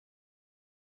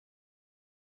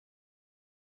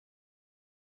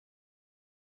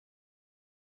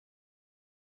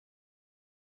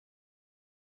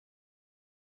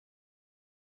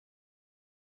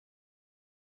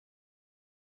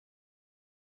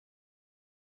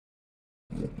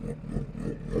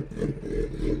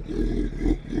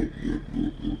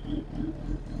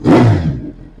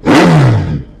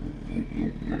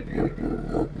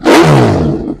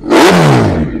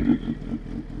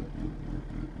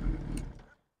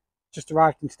Just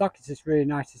arrived in stock is this really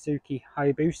nice Suzuki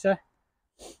Hayabusa.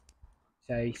 It's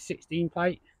a 16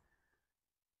 plate.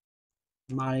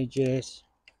 Mileage is,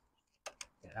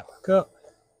 get that back up,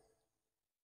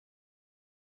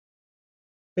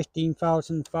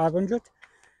 15,500. The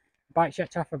bike's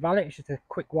yet to have a valet. It's just a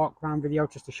quick walk around video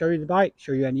just to show you the bike,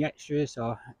 show you any extras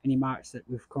or any marks that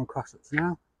we've come across up to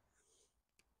now.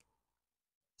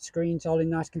 Screen's all in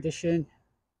nice condition,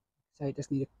 so it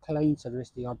does need a clean, so there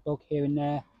is the odd bug here and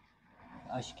there.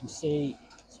 As you can see,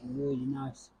 it's in really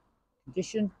nice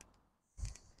condition.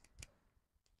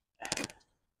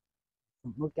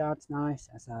 Front mudguard's nice,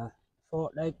 has a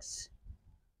fork legs,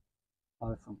 all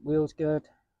the front wheels good.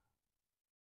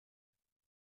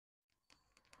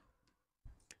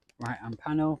 Right hand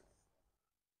panel,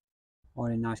 all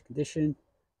in nice condition.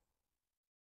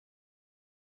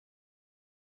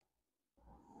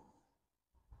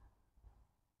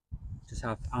 Just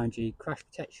have ING crash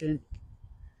protection.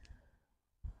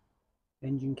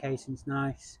 Engine casing's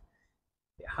nice.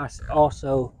 It has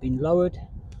also been lowered.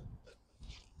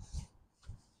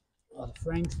 Oh, the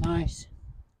frame's nice.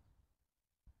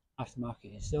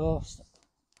 Aftermarket exhaust.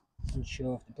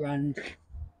 Unsure of the brand.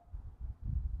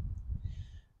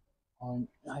 All in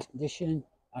nice condition,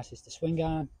 as is the swing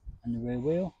arm and the rear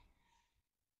wheel.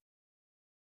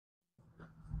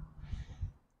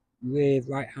 Rear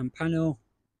right hand panel.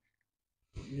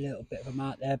 A little bit of a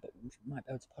mark there, but we might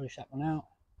be able to polish that one out.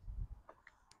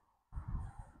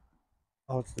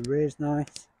 All to the rear is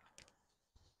nice.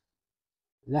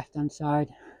 Left hand side.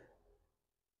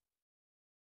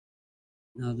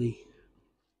 Now the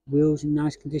wheels in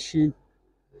nice condition.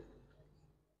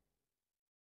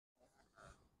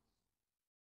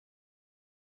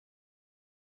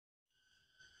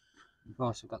 We've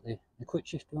also got the quick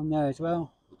shifter on there as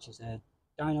well, which is a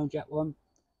dyno jet one.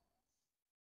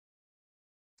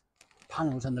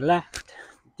 Panels on the left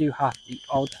do have the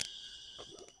odd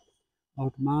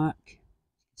mark, you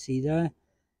can see there.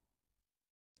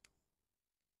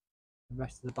 The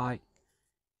rest of the bike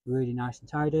really nice and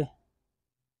tidy.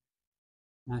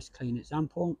 Nice clean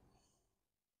example.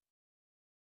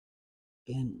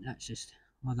 Again, that's just,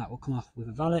 well, that will come off with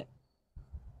a valet.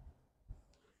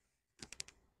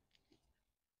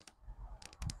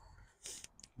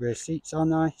 Rear seats are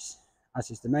nice,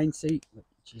 as is the main seat,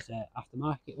 which is an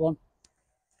aftermarket one.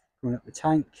 Coming up the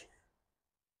tank,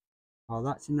 well,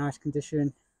 that's in nice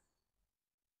condition.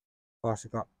 Also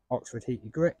got Oxford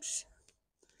heated grips.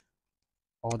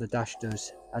 All the dash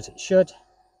does as it should.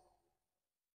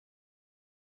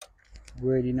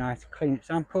 Really nice clean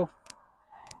example.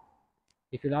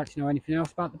 If you'd like to know anything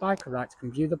else about the bike or like to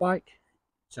come view the bike,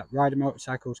 it's at Ryder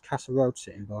Motorcycles, Castle Road,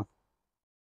 Sittingbourne.